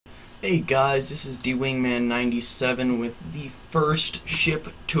Hey guys, this is Dooley1999 with the first ship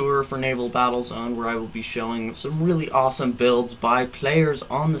tour for Naval Battlezone, where I will be showing some really awesome builds by players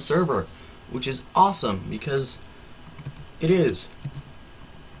on the server, which is awesome because it is.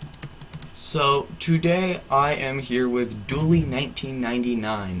 So today I am here with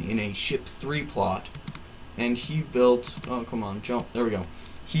Dooley1999 in a ship 3 plot, and he built, oh come on, jump, there we go.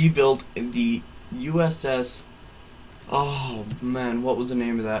 He built the USS, oh man, what was the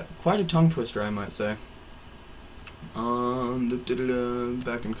name of that? Quite a tongue twister, I might say.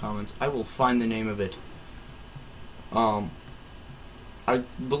 Back in comments. I will find the name of it. I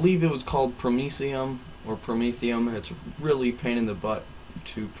believe it was called Promethium or Promethium. It's really pain in the butt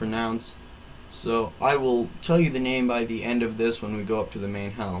to pronounce. So I will tell you the name by the end of this when we go up to the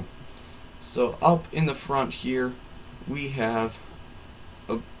main helm. So up in the front here we have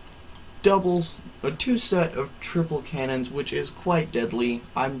a two set of triple cannons, which is quite deadly.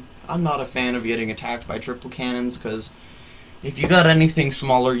 I'm not a fan of getting attacked by triple cannons, because if you got anything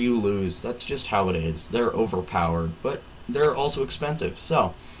smaller you lose. That's just how it is. They're overpowered, but they're also expensive.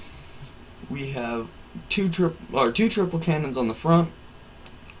 So we have two triple cannons on the front.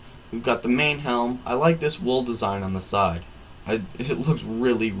 We've got the main helm. I like this wool design on the side. It looks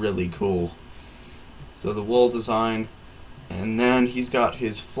really cool. So the wool design. And then he's got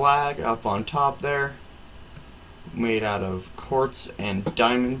his flag up on top there, made out of quartz and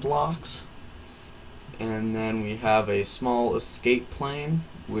diamond blocks. And then we have a small escape plane,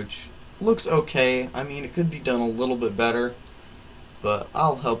 which looks okay. I mean, it could be done a little bit better, but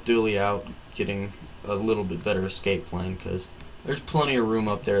I'll help Dooley out getting a little bit better escape plane, because there's plenty of room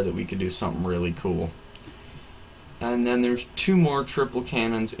up there that we could do something really cool. And then there's two more triple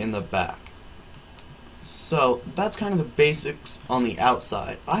cannons in the back. So that's kind of the basics on the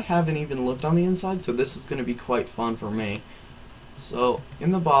outside. I haven't even looked on the inside, so this is going to be quite fun for me. So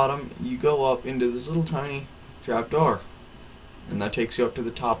in the bottom you go up into this little tiny trapdoor, and that takes you up to the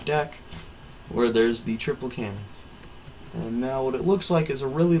top deck where there's the triple cannons. And now what it looks like is a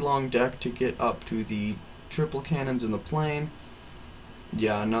really long deck to get up to the triple cannons in the plane.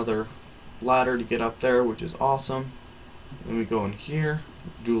 Yeah, another ladder to get up there, which is awesome. Then we go in here.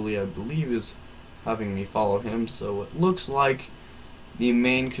 Dooley, I believe, is having me follow him, so it looks like the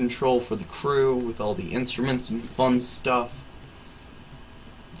main control for the crew with all the instruments and fun stuff.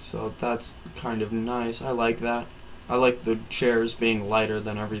 So that's kind of nice. I like that. I like the chairs being lighter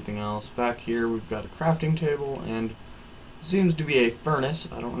than everything else. Back here we've got a crafting table and seems to be a furnace.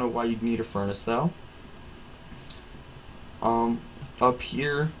 I don't know why you'd need a furnace though. Up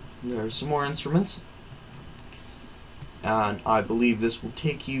here there's some more instruments. And I believe this will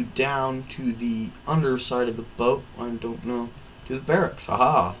take you down to the underside of the boat. I don't know. To the barracks.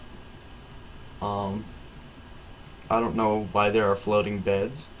 Haha. I don't know why there are floating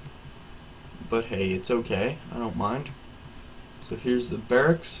beds, but hey, it's okay. I don't mind. So here's the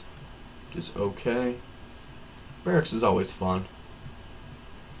barracks, which is okay. Barracks is always fun.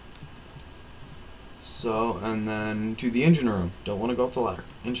 So, and then to the engine room. Don't want to go up the ladder.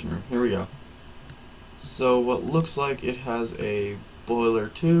 Engine room. Here we go. So what looks like it has a boiler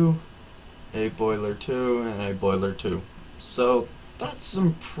 2, a boiler 2, and a boiler 2. So that's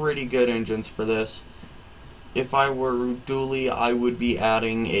some pretty good engines for this. If I were Dooley, I would be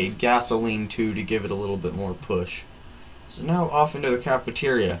adding a gasoline 2 to give it a little bit more push. So now off into the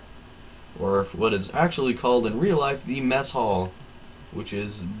cafeteria, or what is actually called in real life the mess hall, which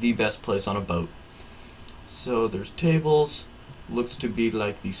is the best place on a boat. So there's tables. Looks to be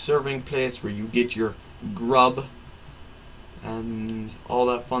like the serving place where you get your grub and all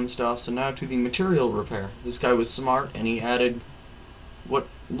that fun stuff. So now to the material repair. This guy was smart and he added what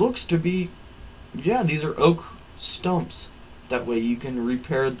looks to be, yeah, these are oak stumps. That way you can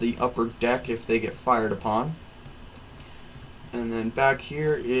repair the upper deck if they get fired upon. And then back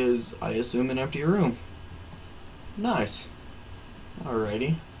here is, I assume, an empty room. Nice.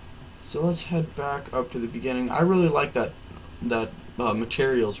 Alrighty. So let's head back up to the beginning. I really like that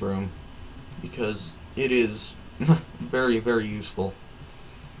materials room, because it is very useful.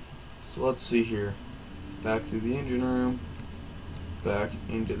 So let's see here. Back through the engine room, back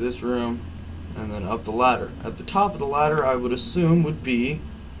into this room, and then up the ladder. At the top of the ladder, I would assume, would be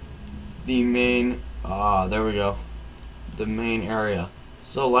the main, there we go, the main area.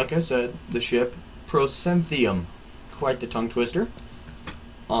 So like I said, the ship Promethium, quite the tongue twister.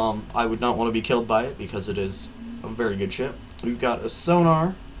 I would not want to be killed by it because it is a very good ship. We've got a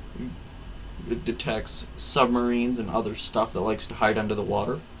sonar. It detects submarines and other stuff that likes to hide under the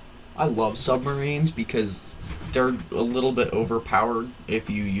water. I love submarines because they're a little bit overpowered if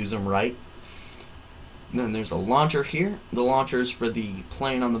you use them right. Then there's a launcher here. The launcher is for the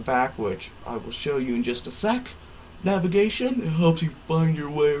plane on the back, which I will show you in just a sec. Navigation, it helps you find your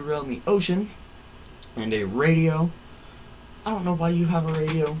way around the ocean. And a radio. I don't know why you have a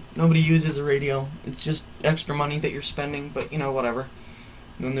radio. Nobody uses a radio. It's just extra money that you're spending, but you know, whatever.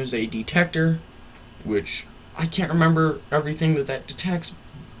 And then there's a detector, which I can't remember everything that detects.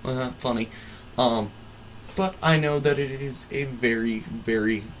 Funny. But I know that it is a very,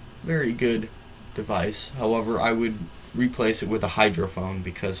 very, very good device. However, I would replace it with a hydrophone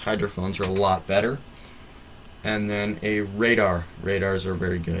because hydrophones are a lot better. And then a radar. Radars are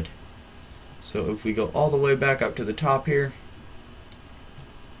very good. So if we go all the way back up to the top here,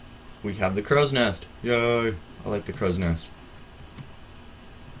 we have the crow's nest. Yay! I like the crow's nest.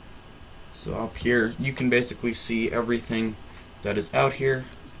 So up here, you can basically see everything that is out here.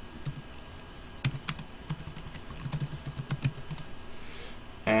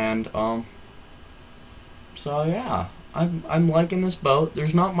 And so yeah, I'm liking this boat.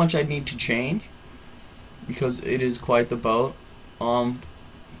 There's not much I need to change because it is quite the boat.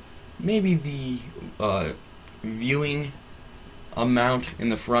 Maybe the viewing amount in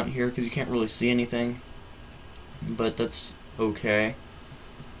the front here, because you can't really see anything, but that's okay.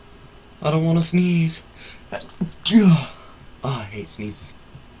 I don't want to sneeze. I hate sneezes.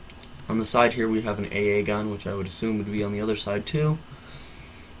 On the side here we have an AA gun, which I would assume would be on the other side too.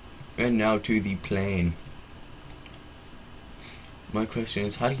 And now to the plane. My question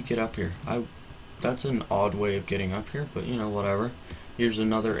is, how do you get up here? That's an odd way of getting up here, but you know, whatever. Here's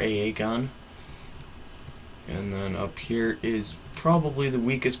another AA gun. And then up here is probably the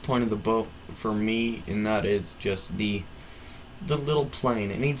weakest point of the boat for me, and that is just the little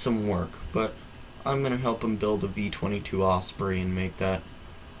plane. It needs some work, but I'm going to help him build a V-22 Osprey and make that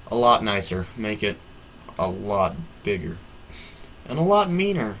a lot nicer. Make it a lot bigger. And a lot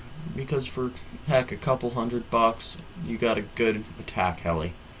meaner, because for, heck, a couple $100, you got a good attack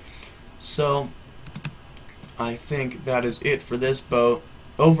heli. So I think that is it for this boat.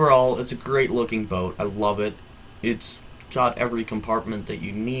 Overall, it's a great looking boat. I love it. It's got every compartment that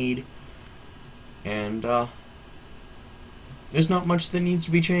you need. And there's not much that needs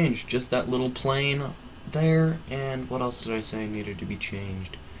to be changed. Just that little plane there. And what else did I say needed to be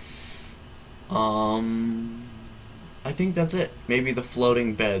changed? I think that's it. Maybe the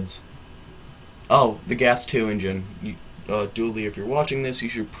floating beds. Oh, the gas 2 engine. Dooley, if you're watching this, you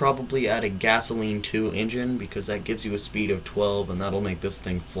should probably add a gasoline 2 engine, because that gives you a speed of 12, and that'll make this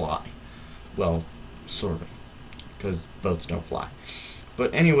thing fly. Well, sort of, because boats don't fly.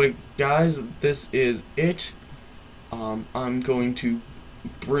 But anyway, guys, this is it. I'm going to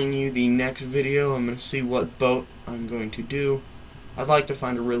bring you the next video. I'm going to see what boat I'm going to do. I'd like to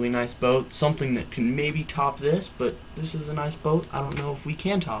find a really nice boat, something that can maybe top this, but this is a nice boat. I don't know if we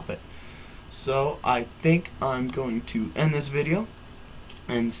can top it. So I think I'm going to end this video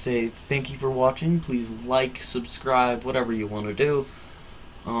and say thank you for watching. Please like, subscribe, whatever you want to do.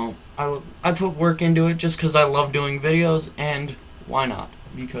 I put work into it just because I love doing videos, and why not?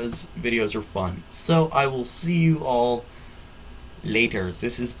 Because videos are fun. So I will see you all later.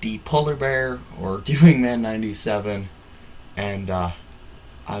 This is the Polar Bear, or Dooley1999, and I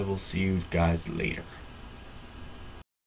will see you guys later.